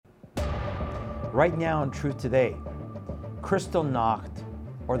Right now in Truth Today, Kristallnacht,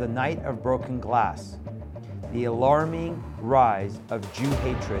 or the Night of Broken Glass, the alarming rise of Jew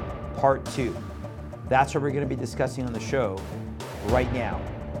hatred, Part 2. That's what we're going to be discussing on the show right now.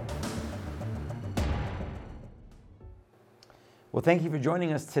 Well, thank you for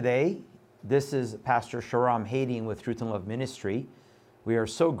joining us today. This is Pastor Shahram Hadian with Truth and Love Ministry. We are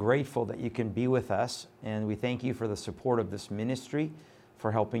so grateful that you can be with us, and we thank you for the support of this ministry,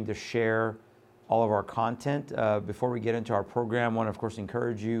 for helping to share all of our content. Before we get into our program, I want to, of course,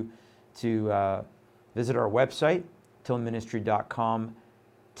 encourage you to visit our website, tillministry.com,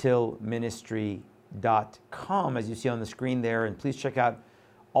 tillministry.com, as you see on the screen there, and please check out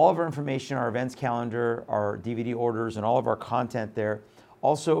all of our information, our events calendar, our DVD orders, and all of our content there.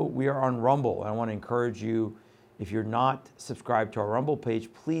 Also, we are on Rumble. I want to encourage you, if you're not subscribed to our Rumble page,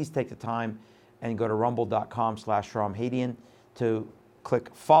 please take the time and go to rumble.com/ShahramHadian to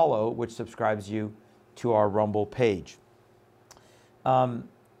click follow, which subscribes you to our Rumble page.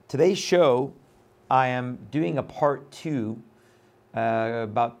 Today's show, I am doing a part 2.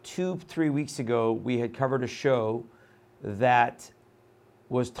 About 2-3 weeks ago, we had covered a show that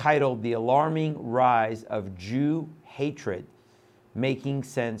was titled The Alarming Rise of Jew Hatred, Making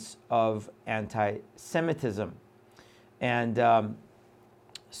Sense of Anti-Semitism. And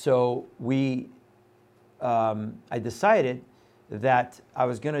so I decided that I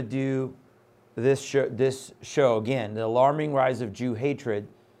was going to do this show again, The Alarming Rise of Jew Hatred,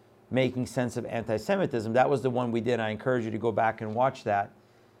 Making Sense of Anti-Semitism. That was the one we did. I encourage you to go back and watch that.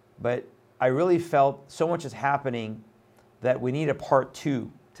 But I really felt so much is happening that we need a part 2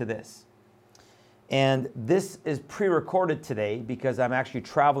 to this. And this is pre-recorded today because I'm actually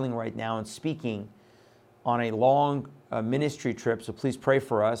traveling right now and speaking on a long ministry trip. So please pray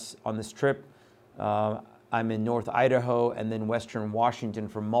for us on this trip. I'm in North Idaho and then Western Washington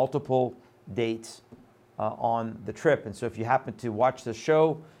for multiple dates on the trip. And so if you happen to watch the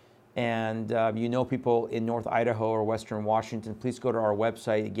show and you know people in North Idaho or Western Washington, please go to our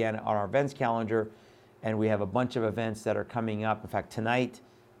website, again, on our events calendar. And we have a bunch of events that are coming up. In fact, tonight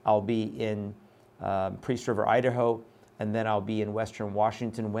I'll be in Priest River, Idaho, and then I'll be in Western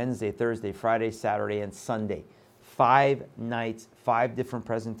Washington Wednesday, Thursday, Friday, Saturday, and Sunday. 5 nights, 5 different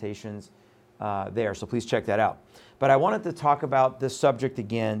presentations there. So please check that out. But I wanted to talk about this subject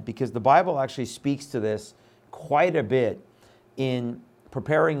again because the Bible actually speaks to this quite a bit in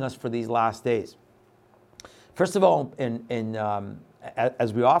preparing us for these last days. First of all,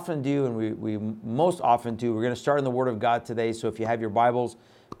 as we often do, and we most often do, we're going to start in the Word of God today. So if you have your Bibles,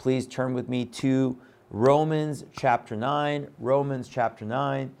 please turn with me to Romans chapter 9,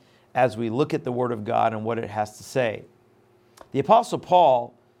 as we look at the Word of God and what it has to say. The Apostle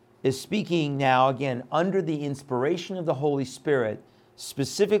Paul is speaking now, again, under the inspiration of the Holy Spirit,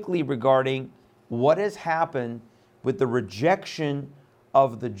 specifically regarding what has happened with the rejection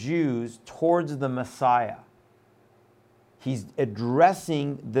of the Jews towards the Messiah. He's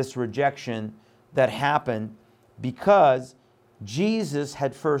addressing this rejection that happened because Jesus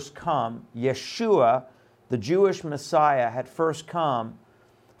had first come, Yeshua, the Jewish Messiah, had first come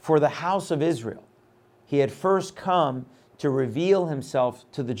for the house of Israel. He had first come to reveal himself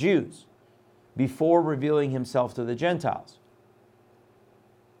to the Jews before revealing himself to the Gentiles.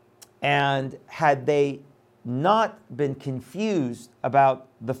 And had they not been confused about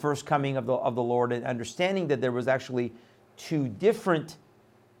the first coming of the Lord and understanding that there was actually 2 different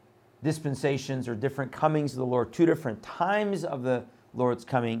dispensations or different comings of the Lord, 2 different times of the Lord's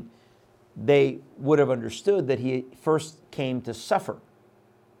coming, they would have understood that he first came to suffer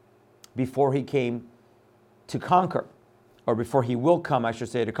before he came to conquer, or before he will come, I should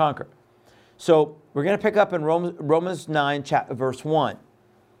say, to conquer. So we're going to pick up in Romans 9, verse 1.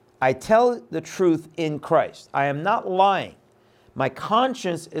 I tell the truth in Christ. I am not lying. My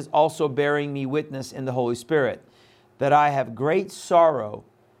conscience is also bearing me witness in the Holy Spirit that I have great sorrow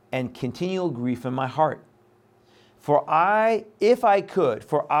and continual grief in my heart. For I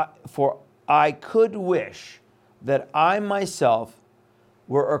could wish that I myself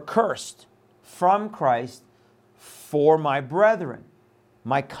were accursed from Christ for my brethren,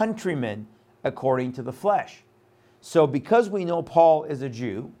 my countrymen, according to the flesh. So because we know Paul is a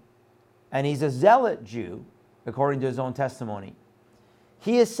Jew, and he's a zealot Jew, according to his own testimony,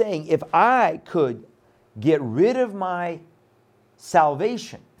 he is saying, if I could get rid of my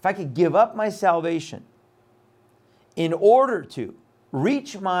salvation, if I could give up my salvation in order to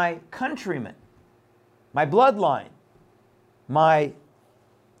reach my countrymen, my bloodline, my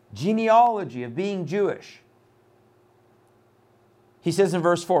genealogy of being Jewish, he says in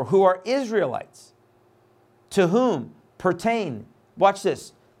verse 4, who are Israelites, to whom pertain, watch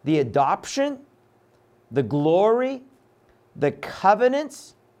this, the adoption the glory, the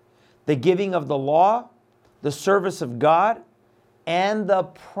covenants, the giving of the law, the service of God, and the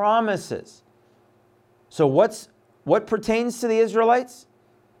promises. So what pertains to the Israelites?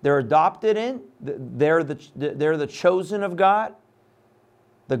 They're adopted in, they're the chosen of God,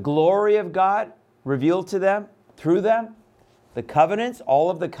 the glory of God revealed to them through them, the covenants, all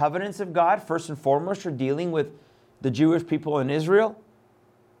of the covenants of God, first and foremost, are dealing with the Jewish people in Israel,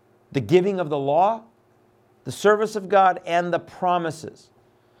 the giving of the law, the service of God, and the promises,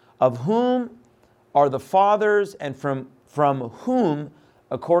 of whom are the fathers, and from whom,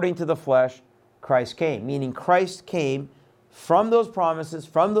 according to the flesh, Christ came. Meaning Christ came from those promises,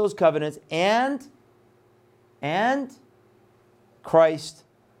 from those covenants, and Christ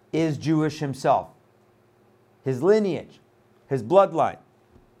is Jewish himself. His lineage, his bloodline.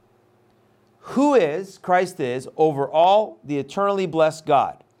 Who is, Christ is, over all the eternally blessed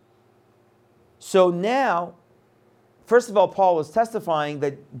God. So now, first of all, Paul is testifying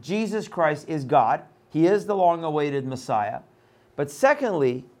that Jesus Christ is God. He is the long-awaited Messiah. But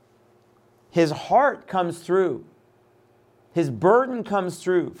secondly, his heart comes through. His burden comes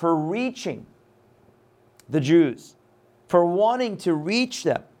through for reaching the Jews, for wanting to reach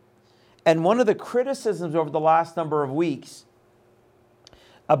them. And one of the criticisms over the last number of weeks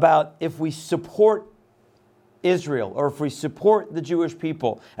about if we support Israel or if we support the Jewish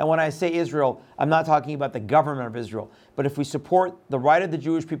people, and when I say Israel, I'm not talking about the government of Israel, but if we support the right of the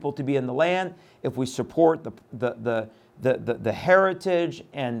Jewish people to be in the land, if we support the heritage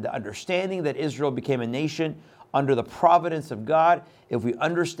and the understanding that Israel became a nation under the providence of God, if we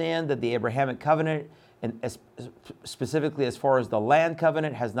understand that the Abrahamic covenant, and specifically as far as the land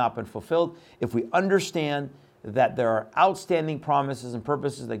covenant, has not been fulfilled, if we understand that there are outstanding promises and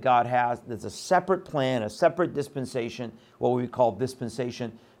purposes that God has, there's a separate plan, a separate dispensation, what we call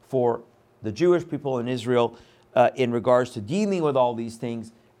dispensation for the Jewish people in Israel in regards to dealing with all these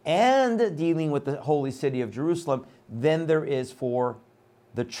things and dealing with the holy city of Jerusalem, then there is for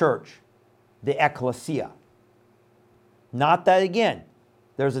the church, the ecclesia. Not that, again,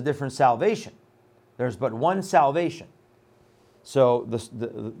 there's a different salvation. There's but one salvation. So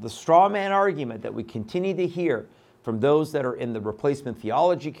the straw man argument that we continue to hear from those that are in the replacement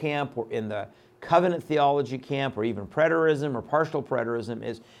theology camp or in the covenant theology camp or even preterism or partial preterism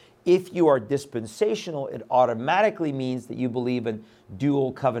is if you are dispensational, it automatically means that you believe in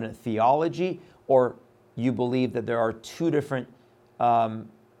dual covenant theology or you believe that there are two different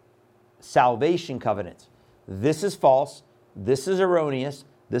salvation covenants. This is false. This is erroneous.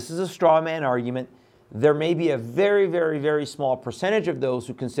 This is a straw man argument. There may be a very, very, very small percentage of those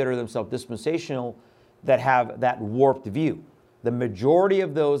who consider themselves dispensational that have that warped view. The majority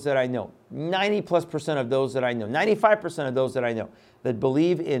of those that I know, 90+% of those that I know, 95% of those that I know that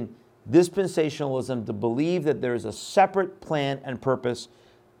believe in dispensationalism, to believe that there's a separate plan and purpose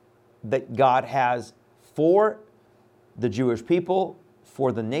that God has for the Jewish people,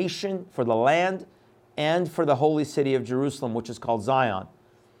 for the nation, for the land, and for the holy city of Jerusalem, which is called Zion,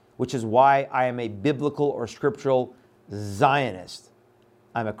 which is why I am a biblical or scriptural Zionist.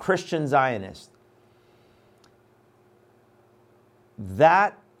 I'm a Christian Zionist.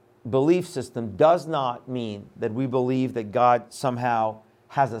 That belief system does not mean that we believe that God somehow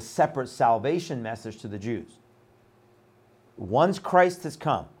has a separate salvation message to the Jews. Once Christ has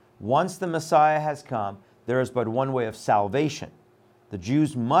come, once the Messiah has come, there is but one way of salvation. The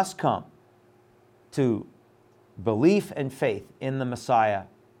Jews must come to belief and faith in the Messiah,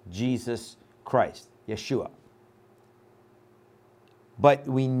 Jesus Christ, Yeshua. But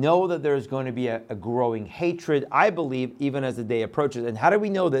we know that there is going to be a growing hatred, I believe, even as the day approaches. And how do we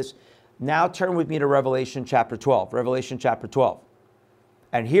know this? Now turn with me to Revelation chapter 12. Revelation chapter 12.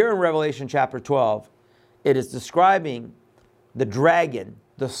 And here in Revelation chapter 12, it is describing the dragon,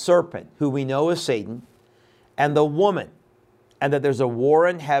 the serpent, who we know is Satan, and the woman, and that there's a war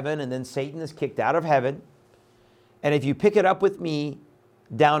in heaven, and then Satan is kicked out of heaven. And if you pick it up with me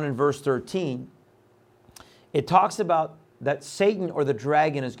down in verse 13, it talks about that Satan or the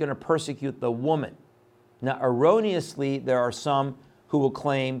dragon is going to persecute the woman. Now, erroneously, there are some who will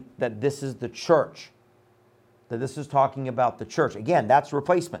claim that this is the church, that this is talking about the church. Again, that's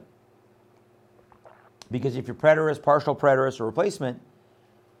replacement. Because if you're preterist, partial preterist, or replacement,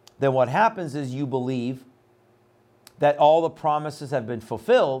 then what happens is you believe that all the promises have been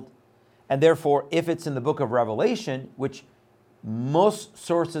fulfilled, and therefore, if it's in the book of Revelation, which most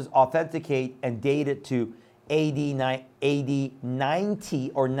sources authenticate and date it to AD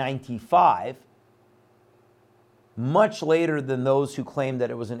 90 or 95, much later than those who claim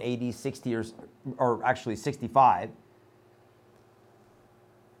that it was in AD 60 or actually 65.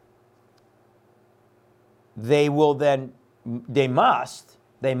 they must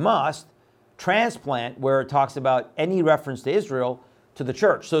transplant where it talks about any reference to Israel to the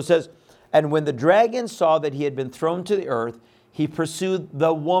church. So it says, and when the dragon saw that he had been thrown to the earth, he pursued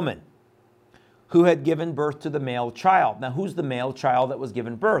the woman who had given birth to the male child. Now, who's the male child that was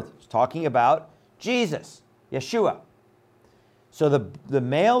given birth? It's talking about Jesus, Yeshua. So the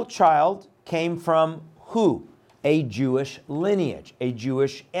male child came from who? A Jewish lineage, a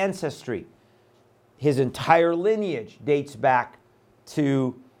Jewish ancestry. His entire lineage dates back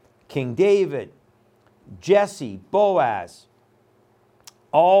to King David, Jesse, Boaz,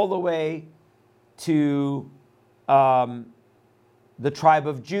 all the way to the tribe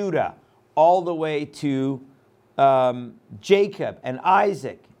of Judah, all the way to Jacob and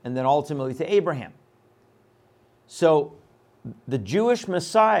Isaac, and then ultimately to Abraham. So the Jewish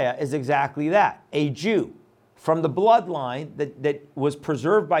Messiah is exactly that, a Jew from the bloodline that was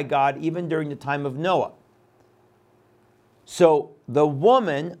preserved by God even during the time of Noah. So the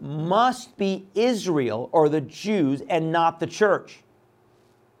woman must be Israel or the Jews and not the church.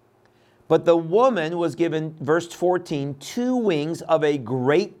 But the woman was given, verse 14, 2 wings of a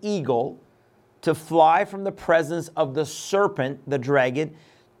great eagle to fly from the presence of the serpent, the dragon,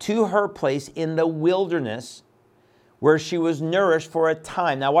 to her place in the wilderness where she was nourished for a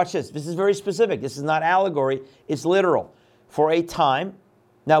time. Now watch this. This is very specific. This is not allegory. It's literal. For a time.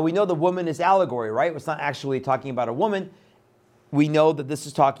 Now we know the woman is allegory, right? It's not actually talking about a woman. We know that this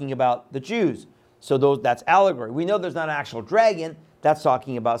is talking about the Jews. So that's allegory. We know there's not an actual dragon. That's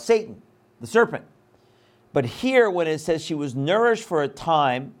talking about Satan, the serpent. But here when it says she was nourished for a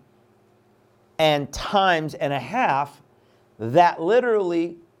time and times and a half, that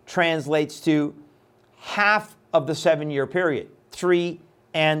literally translates to half of the 7-year period,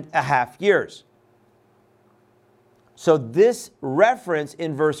 3.5 years. So this reference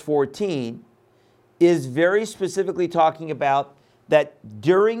in verse 14 is very specifically talking about that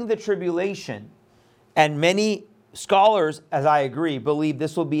during the tribulation, and many scholars, as I agree, believe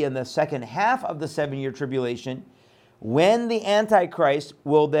this will be in the second half of the 7-year tribulation, when the Antichrist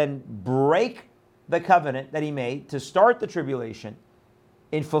will then break the covenant that he made to start the tribulation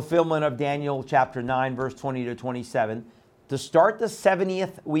in fulfillment of Daniel chapter 9, verse 20 to 27, to start the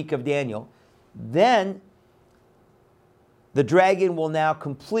 70th week of Daniel. Then the dragon will now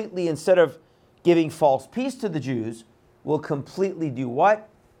completely, instead of giving false peace to the Jews, will completely do what?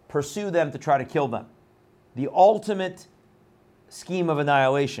 Pursue them to try to kill them. The ultimate scheme of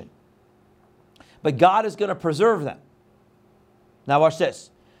annihilation. But God is going to preserve them. Now watch this.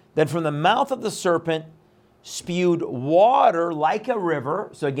 Then from the mouth of the serpent spewed water like a river,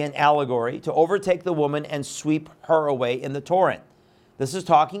 so again allegory, to overtake the woman and sweep her away in the torrent. This is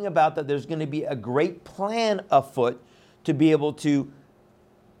talking about that there's going to be a great plan afoot to be able to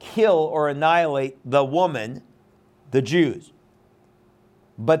kill or annihilate the woman, the Jews.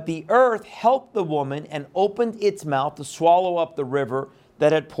 But the earth helped the woman and opened its mouth to swallow up the river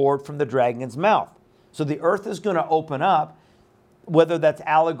that had poured from the dragon's mouth. So the earth is going to open up, whether that's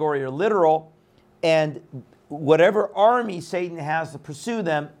allegory or literal, and whatever army Satan has to pursue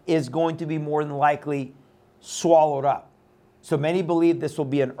them is going to be more than likely swallowed up. So many believe this will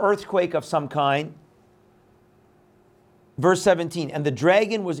be an earthquake of some kind. Verse 17, and the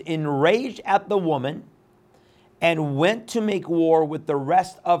dragon was enraged at the woman and went to make war with the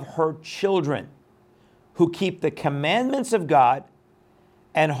rest of her children who keep the commandments of God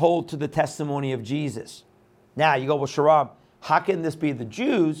and hold to the testimony of Jesus. Now you go, well, Sharam, how can this be the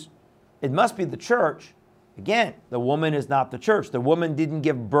Jews? It must be the church. Again, the woman is not the church. The woman didn't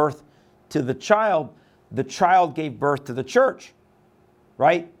give birth to the child. The child gave birth to the church,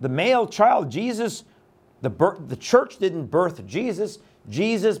 right? The male child, Jesus, the church didn't birth Jesus.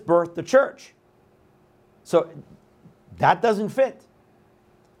 Jesus birthed the church. So that doesn't fit.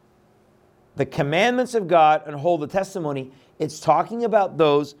 The commandments of God and hold the testimony, it's talking about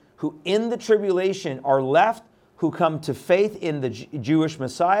those who in the tribulation are left, who come to faith in the Jewish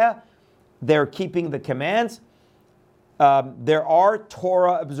Messiah. They're keeping the commands. There are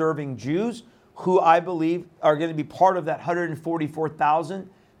Torah-observing Jews who I believe are going to be part of that 144,000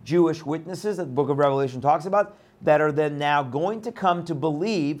 Jewish witnesses that the book of Revelation talks about, that are then now going to come to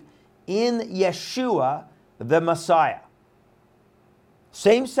believe in Yeshua, the Messiah.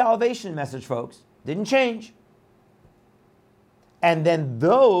 Same salvation message, folks. Didn't change. And then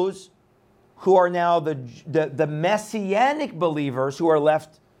those who are now the messianic believers who are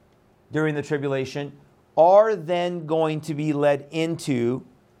left during the tribulation are then going to be led into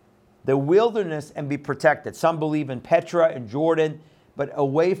the wilderness and be protected. Some believe in Petra and Jordan, but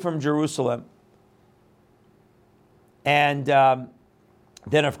away from Jerusalem. And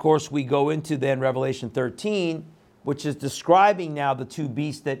Then, of course, we go into then Revelation 13, which is describing now the two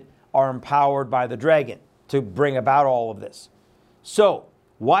beasts that are empowered by the dragon to bring about all of this. So,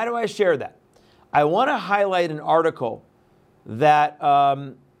 why do I share that? I want to highlight an article that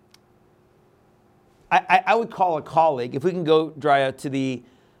I would call a colleague. If we can go dry out to the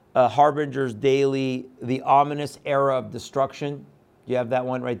Harbinger's Daily, The Ominous Era of Destruction. You have that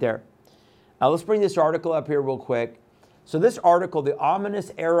one right there. Let's bring this article up here real quick. So this article, The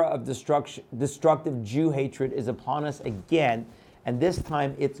Ominous Era of Destructive Jew Hatred, is upon us again, and this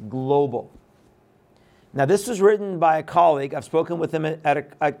time it's global. Now, this was written by a colleague. I've spoken with him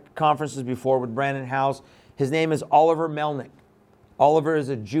at conferences before with Brandon House. His name is Oliver Melnick. Oliver is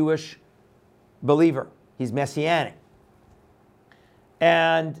a Jewish believer. He's Messianic.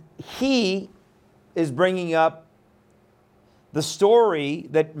 And he is bringing up the story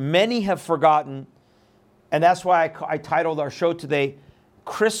that many have forgotten, and that's why I titled our show today,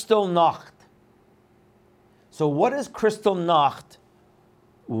 Kristallnacht. So what is Kristallnacht?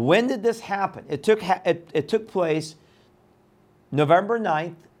 When did this happen? It took place November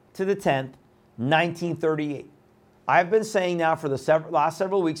 9th to the 10th, 1938. I've been saying now for the last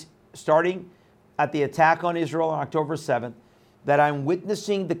several weeks, starting at the attack on Israel on October 7th, that I'm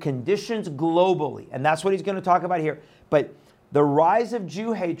witnessing the conditions globally, and that's what he's going to talk about here. But the rise of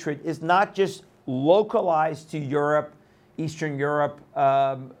Jew hatred is not just localized to Europe, Eastern Europe,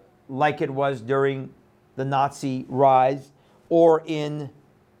 like it was during the Nazi rise, or in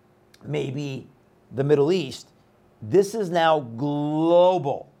maybe the Middle East. This is now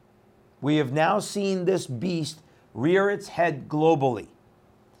global. We have now seen this beast rear its head globally.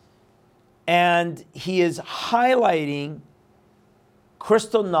 And he is highlighting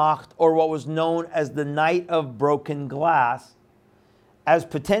Kristallnacht, or what was known as the Night of Broken Glass, as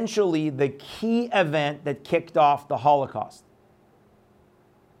potentially the key event that kicked off the Holocaust.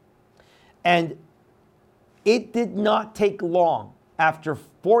 And it did not take long after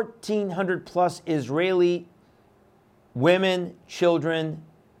 1,400 plus Israeli women, children,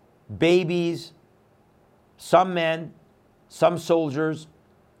 babies, some men, some soldiers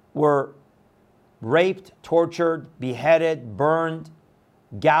were raped, tortured, beheaded, burned,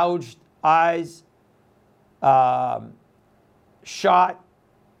 gouged eyes, shot,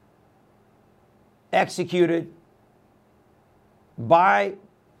 executed by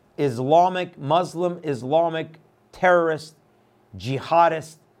Muslim Islamic terrorists,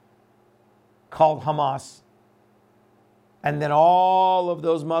 jihadists called Hamas. And then all of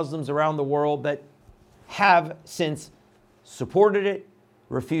those Muslims around the world that have since supported it,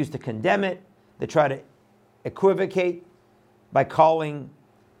 refused to condemn it, they try to equivocate by calling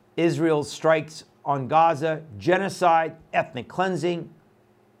Israel's strikes on Gaza genocide, ethnic cleansing,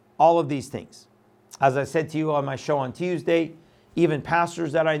 all of these things. As I said to you on my show on Tuesday, even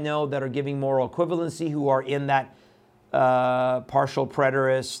pastors that I know that are giving moral equivalency, who are in that partial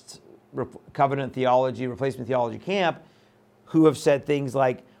preterist, covenant theology, replacement theology camp, who have said things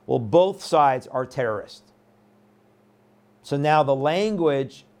like, well, both sides are terrorists. So now the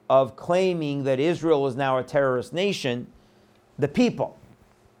language of claiming that Israel is now a terrorist nation, the people,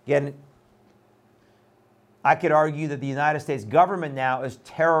 again, I could argue that the United States government now is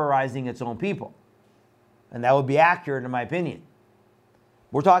terrorizing its own people. And that would be accurate in my opinion.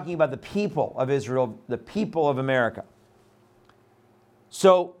 We're talking about the people of Israel, the people of America.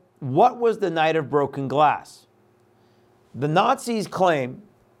 So what was the Night of Broken Glass? The Nazis claim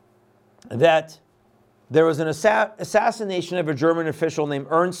that there was an assassination of a German official named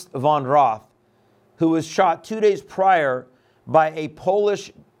Ernst von Roth, who was shot 2 days prior by a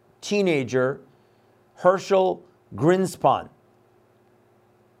Polish teenager, Herschel Grinspan,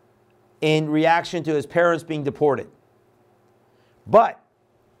 in reaction to his parents being deported. But,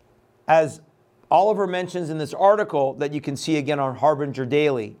 as Oliver mentions in this article that you can see again on Harbinger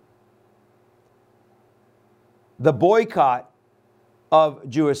Daily, the boycott of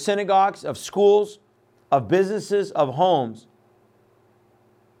Jewish synagogues, of schools, of businesses, of homes,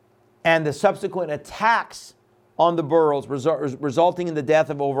 and the subsequent attacks on the boroughs, resulting in the death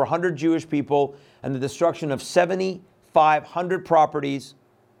of over 100 Jewish people and the destruction of 7,500 properties,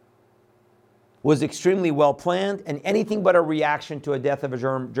 was extremely well planned and anything but a reaction to a death of a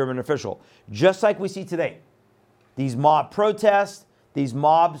German official. Just like we see today. These mob protests, these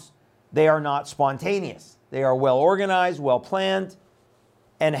mobs, they are not spontaneous. They are well organized, well planned,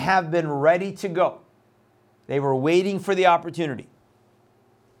 and have been ready to go. They were waiting for the opportunity.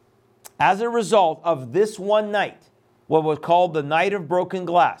 As a result of this one night, what was called the Night of Broken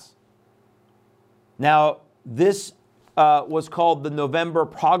Glass. Now, this was called the November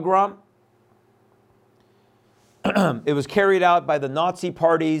pogrom. It was carried out by the Nazi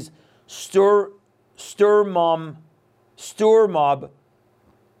Party's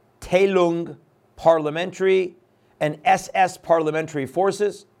Sturmabteilung parliamentary and SS parliamentary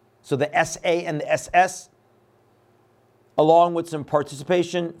forces, so the SA and the SS, along with some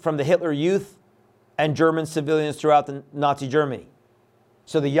participation from the Hitler Youth and German civilians throughout the Nazi Germany.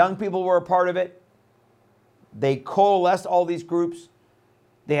 So the young people were a part of it. They coalesced all these groups.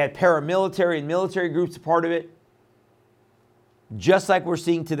 They had paramilitary and military groups a part of it, just like we're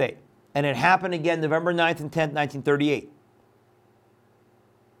seeing today. And it happened again November 9th and 10th, 1938.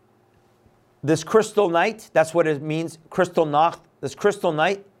 This Kristallnacht, that's what it means, Kristallnacht. This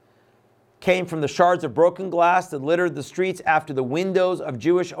Kristallnacht came from the shards of broken glass that littered the streets after the windows of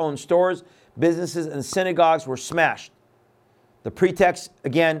Jewish-owned stores, businesses, and synagogues were smashed. The pretext,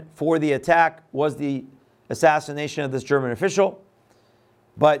 again, for the attack was the assassination of this German official.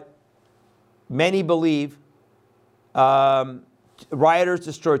 But many believe rioters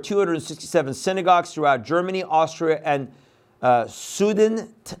destroyed 267 synagogues throughout Germany, Austria, and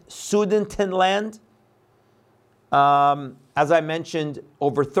Sudetenland. As I mentioned,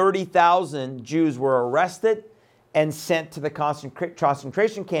 over 30,000 Jews were arrested and sent to the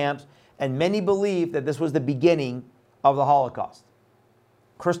concentration camps, and many believe that this was the beginning of the Holocaust.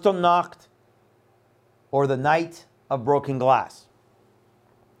 Kristallnacht, or the Night of Broken Glass,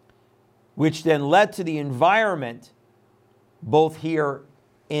 which then led to the environment both here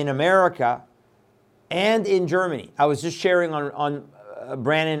in America and in Germany. I was just sharing on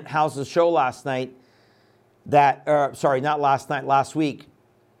Brandon House's show last night last week,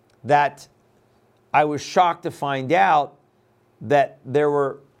 that I was shocked to find out that there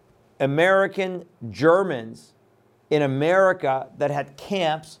were American Germans in America that had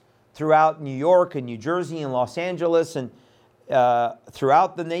camps throughout New York and New Jersey and Los Angeles and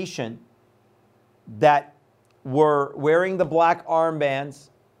throughout the nation that were wearing the black armbands,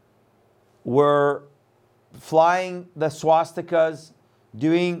 were flying the swastikas,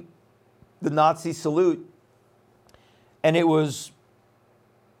 doing the Nazi salute. And it was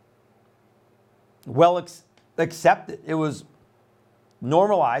well accepted. It was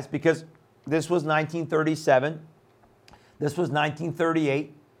normalized because this was 1937. This was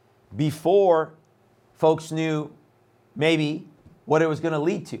 1938, before folks knew maybe what it was going to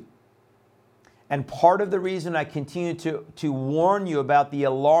lead to. And part of the reason I continue to warn you about the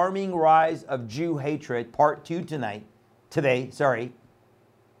alarming rise of Jew hatred, part 2 today,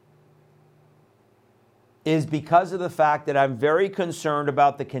 is because of the fact that I'm very concerned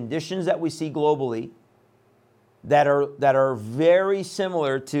about the conditions that we see globally that are very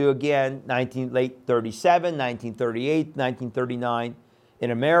similar to, again, late 37, 1938, 1939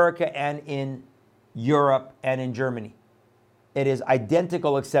 in America and in Europe and in Germany. It is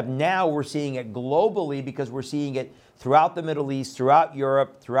identical, except now we're seeing it globally because we're seeing it throughout the Middle East, throughout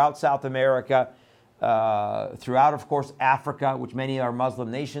Europe, throughout South America, throughout, of course, Africa, which many are Muslim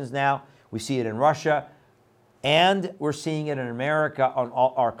nations now. We see it in Russia. And we're seeing it in America on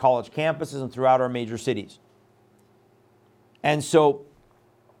all our college campuses and throughout our major cities. And so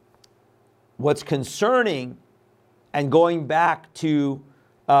what's concerning, and going back to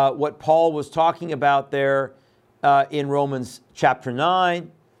what Paul was talking about there in Romans chapter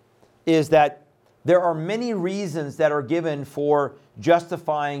 9, is that there are many reasons that are given for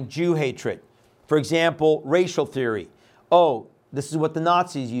justifying Jew hatred. For example, racial theory. Oh, this is what the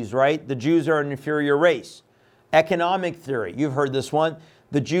Nazis use, right? The Jews are an inferior race. Economic theory. You've heard this one.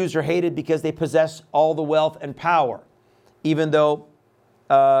 The Jews are hated because they possess all the wealth and power, even though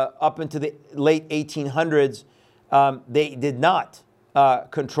up into the late 1800s, they did not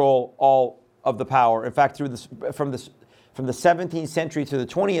control all of the power. In fact, from the 17th century to the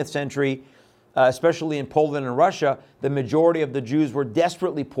 20th century, especially in Poland and Russia, the majority of the Jews were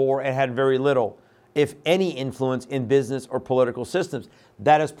desperately poor and had very little, if any, influence in business or political systems.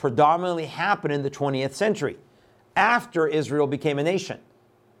 That has predominantly happened in the 20th century, after Israel became a nation.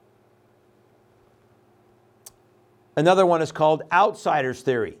 Another one is called outsiders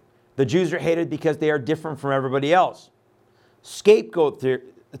theory. The Jews are hated because they are different from everybody else. Scapegoat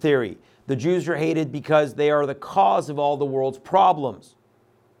theory. The Jews are hated because they are the cause of all the world's problems.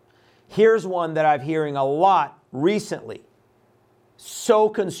 Here's one that I'm hearing a lot recently. So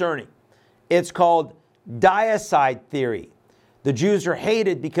concerning. It's called deicide theory. The Jews are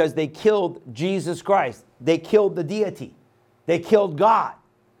hated because they killed Jesus Christ. They killed the deity. They killed God.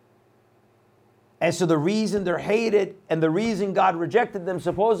 And so the reason they're hated and the reason God rejected them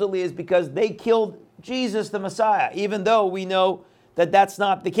supposedly is because they killed Jesus the Messiah, even though we know that that's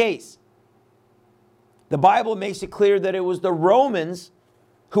not the case. The Bible makes it clear that it was the Romans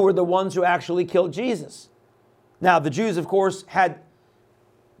who were the ones who actually killed Jesus. Now, the Jews, of course, had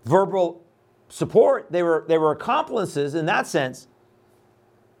verbal support. They were accomplices in that sense.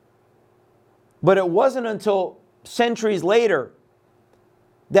 But it wasn't until centuries later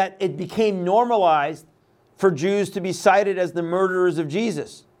that it became normalized for Jews to be cited as the murderers of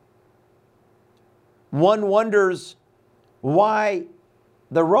Jesus. One wonders why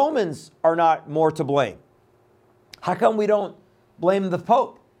the Romans are not more to blame. How come we don't blame the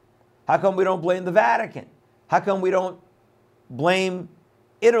Pope? How come we don't blame the Vatican? How come we don't blame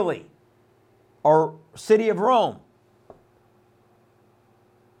Italy or City of Rome?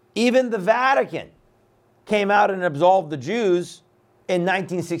 Even the Vatican came out and absolved the Jews in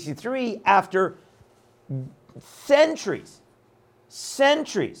 1963 after centuries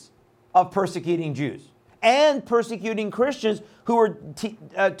of persecuting Jews and persecuting Christians who were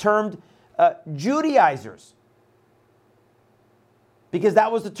termed Judaizers. Because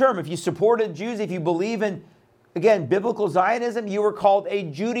that was the term. If you supported Jews, if you believe in, again, biblical Zionism, you were called a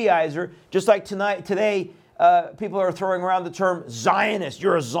Judaizer. Just like today, people are throwing around the term Zionist.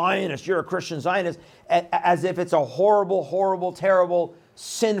 You're a Zionist. You're a Christian Zionist. As if it's a horrible, horrible, terrible,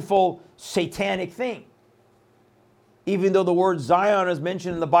 sinful, satanic thing. Even though the word Zion is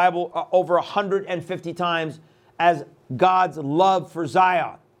mentioned in the Bible over 150 times as God's love for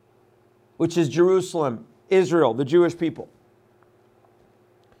Zion, which is Jerusalem, Israel, the Jewish people.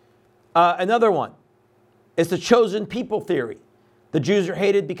 Another one is the chosen people theory. The Jews are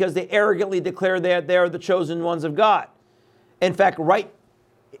hated because they arrogantly declare that they are the chosen ones of God. In fact,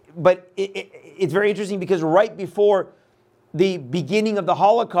 it's very interesting because right before the beginning of the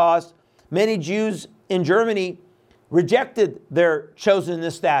Holocaust, many Jews in Germany rejected their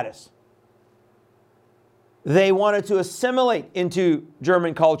chosenness status. They wanted to assimilate into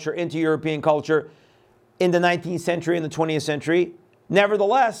German culture, into European culture in the 19th century and the 20th century.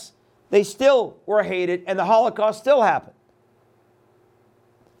 Nevertheless, they still were hated and the Holocaust still happened.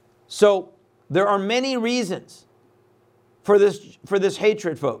 So there are many reasons for this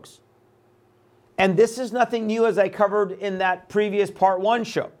hatred, folks. And this is nothing new, as I covered in that previous part 1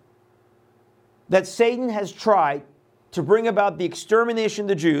 show. That Satan has tried to bring about the extermination of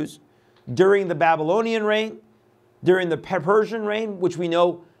the Jews during the Babylonian reign, during the Persian reign, which we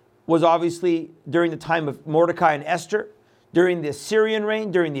know was obviously during the time of Mordecai and Esther, during the Assyrian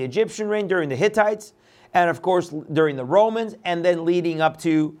reign, during the Egyptian reign, during the Hittites, and of course during the Romans, and then leading up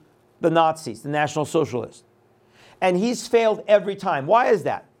to the Nazis, the National Socialists. And he's failed every time. Why is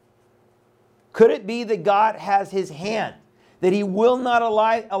that? Could it be that God has his hand, that he will not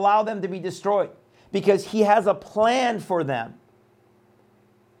allow them to be destroyed because he has a plan for them?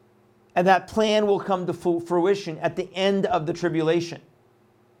 And that plan will come to full fruition at the end of the tribulation,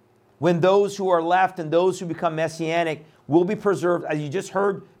 when those who are left and those who become messianic will be preserved, as you just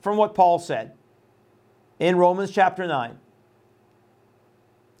heard from what Paul said in Romans chapter 9.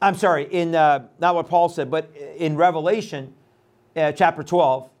 I'm sorry, in not what Paul said, but in Revelation chapter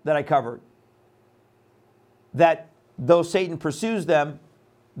 12 that I covered, that though Satan pursues them,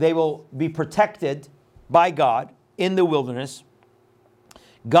 they will be protected by God in the wilderness.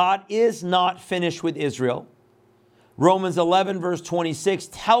 God is not finished with Israel. Romans 11 verse 26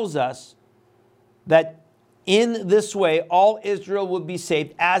 tells us that in this way all Israel will be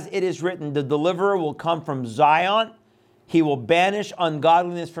saved, as it is written, the deliverer will come from Zion. He will banish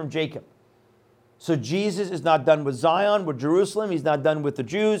ungodliness from Jacob. So Jesus is not done with Zion, with Jerusalem. He's not done with the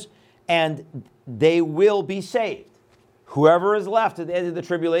Jews, and they will be saved. Whoever is left at the end of the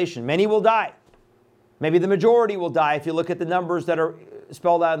tribulation, many will die. Maybe the majority will die if you look at the numbers that are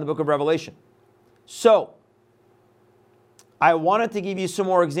spelled out in the book of Revelation. So, I wanted to give you some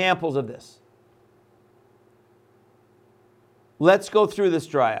more examples of this. Let's go through this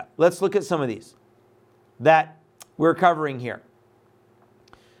dry up. Let's look at some of these that we're covering here.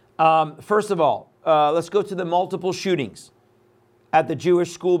 First of all, let's go to the multiple shootings at the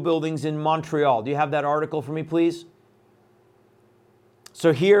Jewish school buildings in Montreal. Do you have that article for me, please?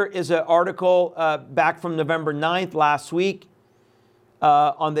 So here is an article back from November 9th, last week.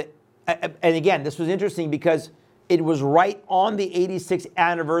 And again, this was interesting because it was right on the 86th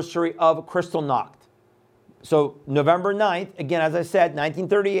anniversary of Kristallnacht. So November 9th, again, as I said,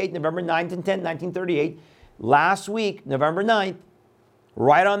 1938, November 9th and 10th, 1938. Last week, November 9th,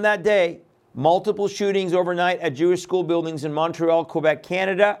 right on that day, multiple shootings overnight at Jewish school buildings in Montreal, Quebec,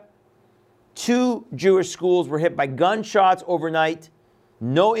 Canada. 2 Jewish schools were hit by gunshots overnight.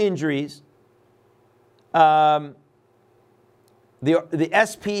 No injuries. The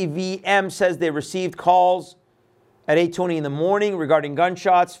SPVM says they received calls at 8:20 in the morning regarding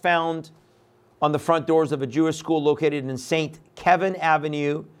gunshots found on the front doors of a Jewish school located in St. Kevin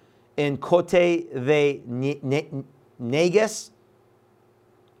Avenue in Cote de Negus.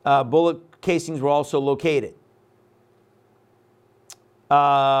 Bullet casings were also located.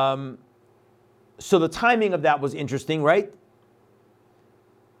 So the timing of that was interesting, right?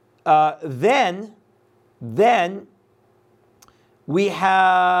 Then we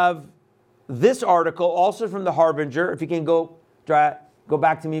have this article, also from the Harbinger. If you can go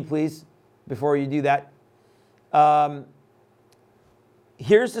back to me, please, before you do that.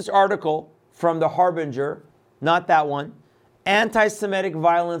 Here's this article from the Harbinger, not that one. Anti-Semitic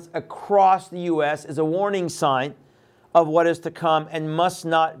violence across the U.S. is a warning sign of what is to come and must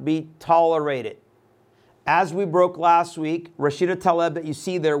not be tolerated. As we broke last week, Rashida Tlaib, that you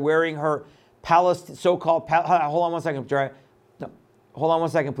see there wearing her so-called, hold on one second, Jerry. No, hold on one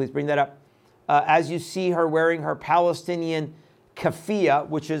second, please, bring that up. As you see her wearing her Palestinian keffiyeh,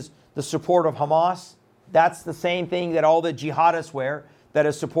 which is the support of Hamas, that's the same thing that all the jihadists wear, that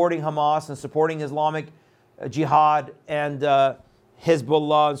is supporting Hamas and supporting Islamic Jihad and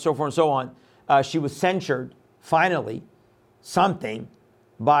Hezbollah and so forth and so on. She was censured, finally, something,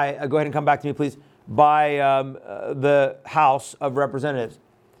 by, go ahead and come back to me, please, by the House of Representatives.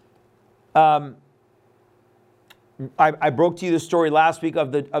 I broke to you the story last week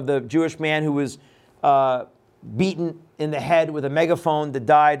of the Jewish man who was beaten in the head with a megaphone that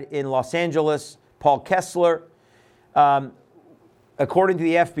died in Los Angeles, Paul Kessler. According to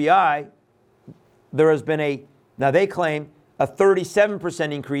the FBI, there has been now they claim, a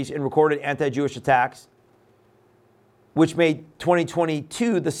 37% increase in recorded anti-Jewish attacks, which made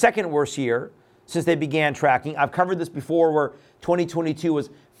 2022 the second worst year since they began tracking. I've covered this before, where 2022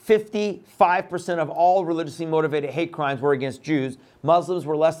 was 55% of all religiously motivated hate crimes were against Jews. Muslims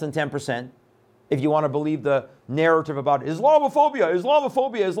were less than 10%, if you want to believe the narrative about Islamophobia,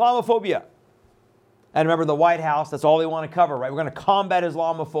 Islamophobia, Islamophobia. And remember, the White House, that's all they want to cover, right? We're going to combat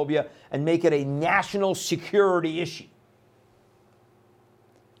Islamophobia and make it a national security issue.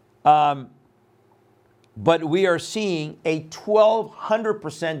 But we are seeing a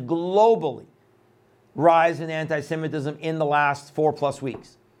 1,200% globally rise in anti-Semitism in the last 4+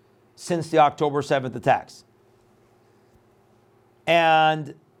 weeks since the October 7th attacks.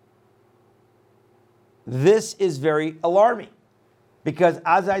 And this is very alarming because,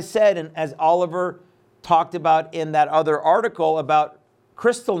 as I said, and as Oliver talked about in that other article about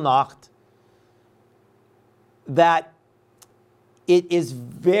Kristallnacht, that it is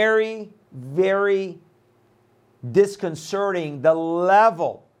very, very disconcerting the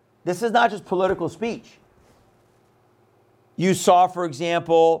level. This is not just political speech. You saw, for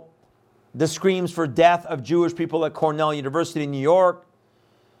example, the screams for death of Jewish people at Cornell University in New York,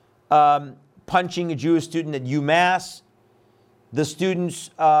 punching a Jewish student at UMass, the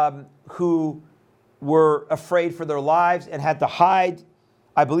students who were afraid for their lives and had to hide.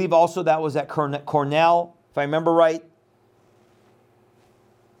 I believe also that was at Cornell, if I remember right.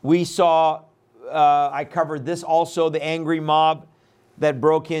 We saw, I covered this also, the angry mob that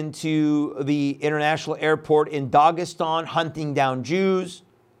broke into the international airport in Dagestan, hunting down Jews.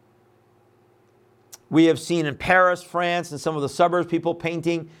 We have seen in Paris, France, and some of the suburbs, people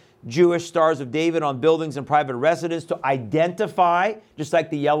painting Jewish Stars of David on buildings and private residences to identify, just like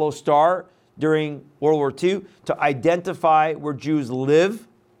the Yellow Star during World War II, to identify where Jews live.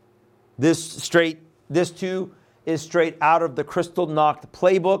 This too is straight out of the Kristallnacht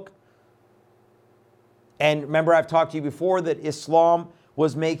playbook. And remember, I've talked to you before that Islam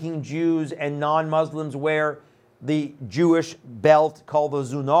was making Jews and non-Muslims wear the Jewish belt called the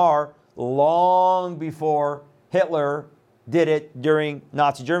Zunar long before Hitler did it during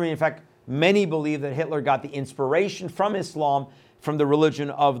Nazi Germany. In fact, many believe that Hitler got the inspiration from Islam, from the religion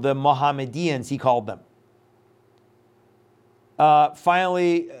of the Mohammedans, he called them.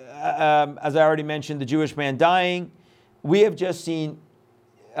 Finally, as I already mentioned, the Jewish man dying. We have just seen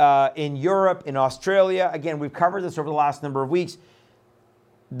in Europe, in Australia, again, we've covered this over the last number of weeks,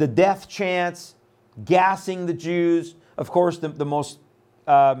 the death chants, gassing the Jews. Of course, the most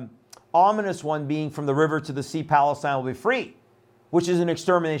ominous one being from the river to the sea, Palestine will be free, which is an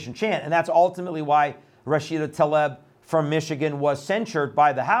extermination chant. And that's ultimately why Rashida Tlaib from Michigan was censured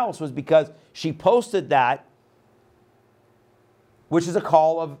by the House, was because she posted that, which is a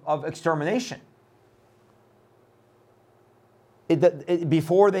call of extermination.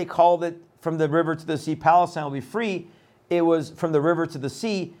 Before they called it from the river to the sea, Palestine will be free, it was from the river to the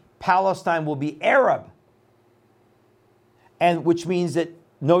sea, Palestine will be Arab. And which means that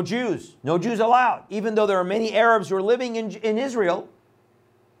no Jews allowed, even though there are many Arabs who are living in Israel,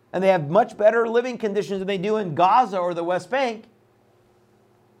 and they have much better living conditions than they do in Gaza or the West Bank.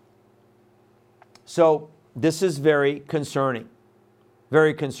 So this is very concerning.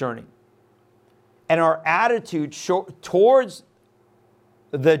 Very concerning. And our attitude towards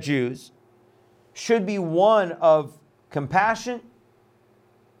the Jews should be one of compassion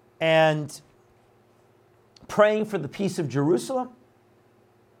and praying for the peace of Jerusalem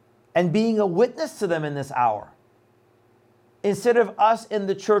and being a witness to them in this hour. Instead of us in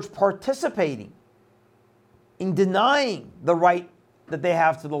the church participating in denying the right that they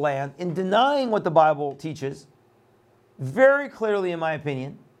have to the land, in denying what the Bible teaches, very clearly in my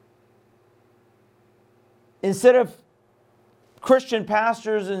opinion, instead of Christian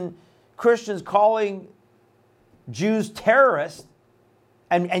pastors and Christians calling Jews terrorists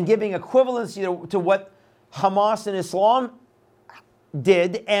and giving equivalency to what Hamas and Islam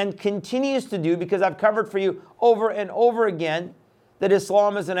did and continues to do, because I've covered for you over and over again that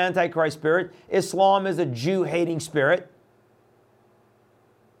Islam is an antichrist spirit. Islam is a Jew-hating spirit.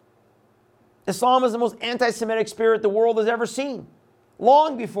 Islam is the most anti-Semitic spirit the world has ever seen.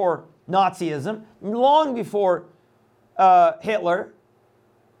 Long before Nazism, long before Hitler.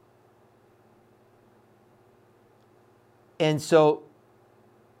 And so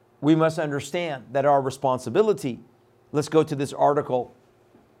we must understand that our responsibility. Let's go to this article.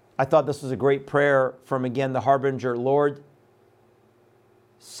 I thought this was a great prayer from, again, the Harbinger. Lord,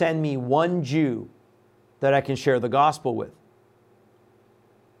 send me one Jew that I can share the gospel with.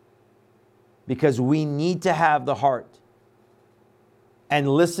 Because we need to have the heart and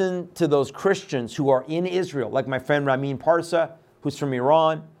listen to those Christians who are in Israel, like my friend Ramin Parsa, who's from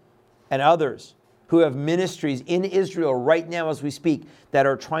Iran, and others who have ministries in Israel right now as we speak that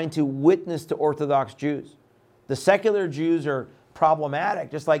are trying to witness to Orthodox Jews. The secular Jews are problematic,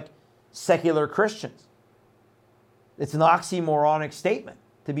 just like secular Christians. It's an oxymoronic statement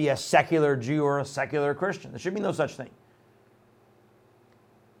to be a secular Jew or a secular Christian. There should be no such thing.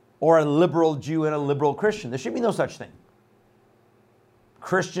 Or a liberal Jew and a liberal Christian. There should be no such thing.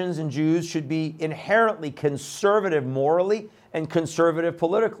 Christians and Jews should be inherently conservative morally and conservative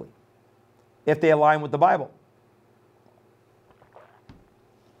politically, if they align with the Bible.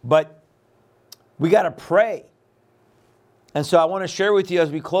 But we got to pray. And so I want to share with you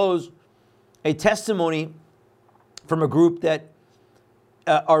as we close a testimony from a group that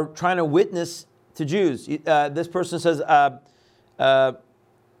are trying to witness to Jews. This person says,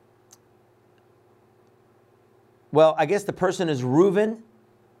 well, I guess the person is Reuven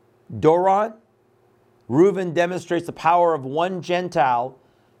Doron. Reuven demonstrates the power of one Gentile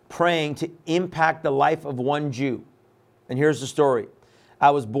praying to impact the life of one Jew. And here's the story. I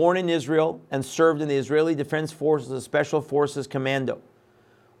was born in Israel and served in the Israeli Defense Forces as Special Forces Commando.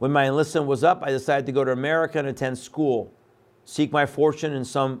 When my enlistment was up, I decided to go to America and attend school, seek my fortune and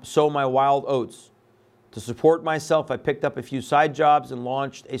sow my wild oats. To support myself, I picked up a few side jobs and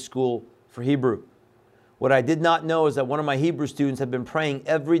launched a school for Hebrew. What I did not know is that one of my Hebrew students had been praying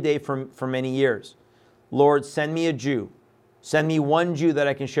every day for many years. Lord, send me a Jew. Send me one Jew that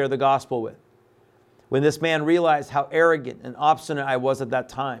I can share the gospel with. When this man realized how arrogant and obstinate I was at that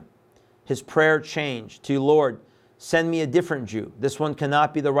time, his prayer changed to, Lord, send me a different Jew. This one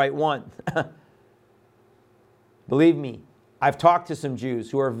cannot be the right one. Believe me, I've talked to some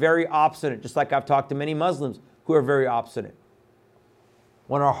Jews who are very obstinate, just like I've talked to many Muslims who are very obstinate.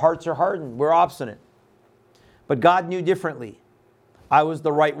 When our hearts are hardened, we're obstinate. But God knew differently. I was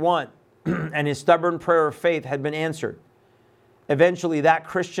the right one, and his stubborn prayer of faith had been answered. Eventually, that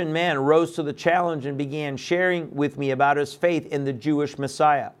Christian man rose to the challenge and began sharing with me about his faith in the Jewish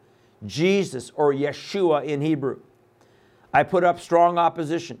Messiah, Jesus, or Yeshua in Hebrew. I put up strong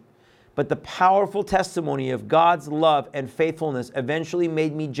opposition, but the powerful testimony of God's love and faithfulness eventually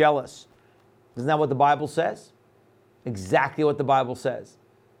made me jealous. Isn't that what the Bible says? Exactly what the Bible says.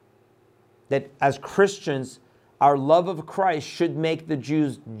 That as Christians, our love of Christ should make the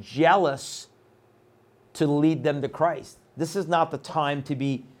Jews jealous to lead them to Christ. This is not the time to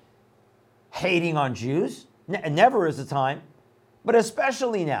be hating on Jews. Never is the time, but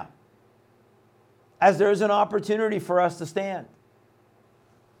especially now, as there is an opportunity for us to stand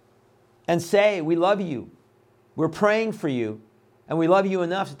and say, we love you, we're praying for you, and we love you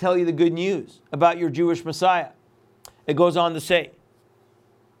enough to tell you the good news about your Jewish Messiah. It goes on to say,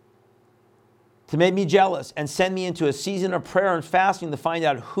 to make me jealous and send me into a season of prayer and fasting to find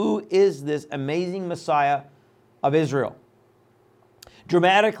out who is this amazing Messiah of Israel.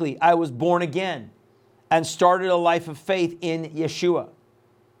 Dramatically, I was born again and started a life of faith in Yeshua.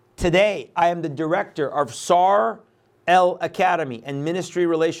 Today, I am the director of Sar El Academy and Ministry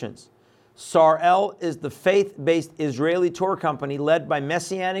Relations. Sar El is the faith-based Israeli tour company led by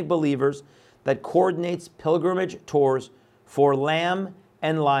Messianic believers that coordinates pilgrimage tours for Lamb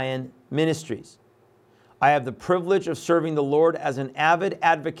and Lion Ministries. I have the privilege of serving the Lord as an avid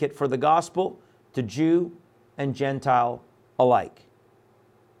advocate for the gospel to Jew and Gentile alike.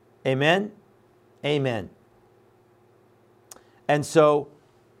 Amen? Amen. And so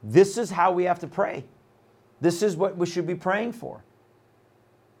this is how we have to pray. This is what we should be praying for.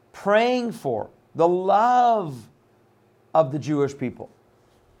 Praying for the love of the Jewish people.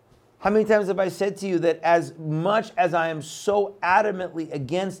 How many times have I said to you that as much as I am so adamantly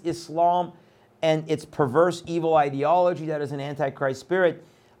against Islam and its perverse evil ideology that is an antichrist spirit,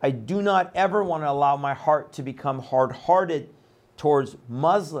 I do not ever want to allow my heart to become hard-hearted towards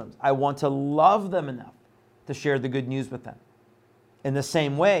Muslims. I want to love them enough to share the good news with them. In the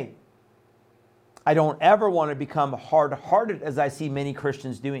same way, I don't ever want to become hard-hearted as I see many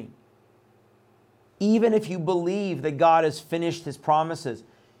Christians doing. Even if you believe that God has finished his promises,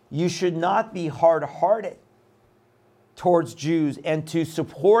 you should not be hard-hearted towards Jews and to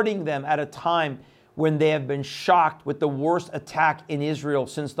supporting them at a time when they have been shocked with the worst attack in Israel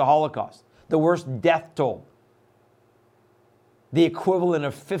since the Holocaust, the worst death toll, the equivalent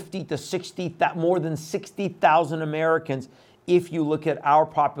of 50 to 60, more than 60,000 Americans if you look at our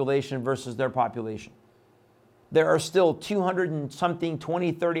population versus their population. There are still 200 and something,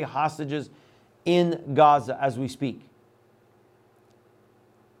 20, 30 hostages in Gaza as we speak.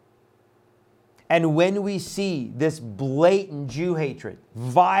 And when we see this blatant Jew hatred,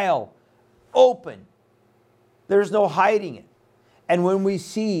 vile, open, there's no hiding it. And when we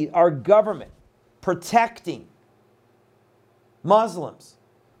see our government protecting Muslims,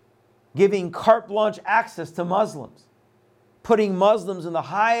 giving carte blanche access to Muslims, putting Muslims in the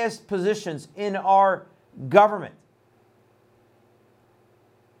highest positions in our government,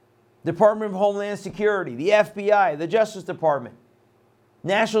 Department of Homeland Security, the FBI, the Justice Department,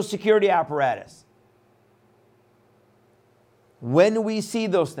 national security apparatus. When we see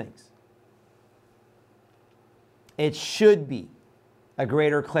those things, it should be a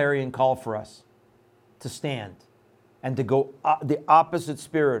greater clarion call for us to stand and to go the opposite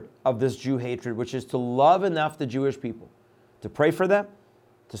spirit of this Jew hatred, which is to love enough the Jewish people, to pray for them,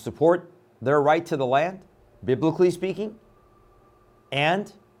 to support their right to the land, biblically speaking,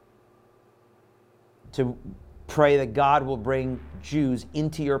 and to pray that God will bring Jews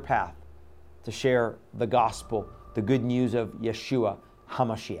into your path to share the gospel, the good news of Yeshua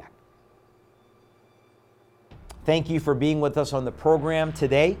HaMashiach. Thank you for being with us on the program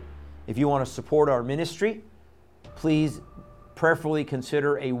today. If you want to support our ministry, please prayerfully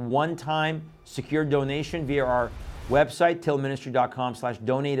consider a one-time secure donation via our website,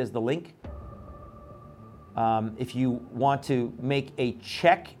 tillministry.com/donate is the link. If you want to make a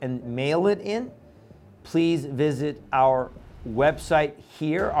check and mail it in, please visit our website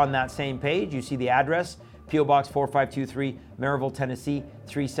here on that same page. You see the address, P.O. Box 4523, Maryville, Tennessee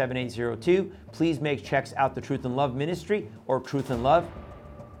 37802. Please make checks out to Truth and Love Ministry or Truth and Love.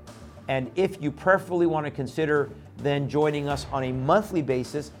 And if you prayerfully want to consider then joining us on a monthly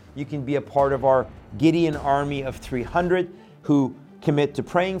basis, you can be a part of our Gideon Army of 300 who commit to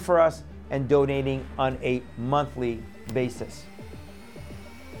praying for us and donating on a monthly basis.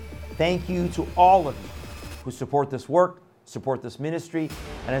 Thank you to all of you who support this work, support this ministry.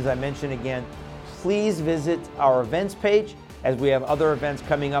 And as I mentioned again, please visit our events page as we have other events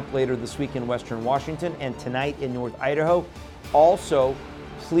coming up later this week in Western Washington and tonight in North Idaho. Also,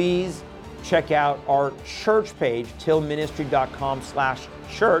 please check out our church page,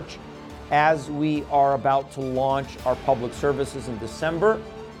 tillministry.com/church, as we are about to launch our public services in December.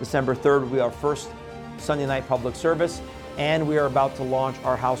 December 3rd will be our first Sunday night public service. And we are about to launch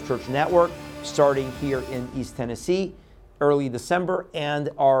our house church network starting here in East Tennessee early December, and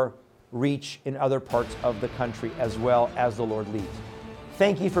our reach in other parts of the country as well as the Lord leads.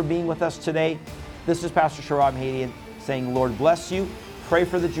 Thank you for being with us today. This is Pastor Sharab Hadian saying, Lord bless you. Pray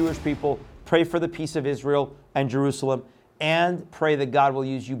for the Jewish people. Pray for the peace of Israel and Jerusalem, and pray that God will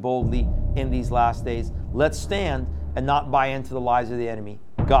use you boldly in these last days. Let's stand and not buy into the lies of the enemy.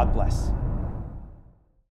 God bless.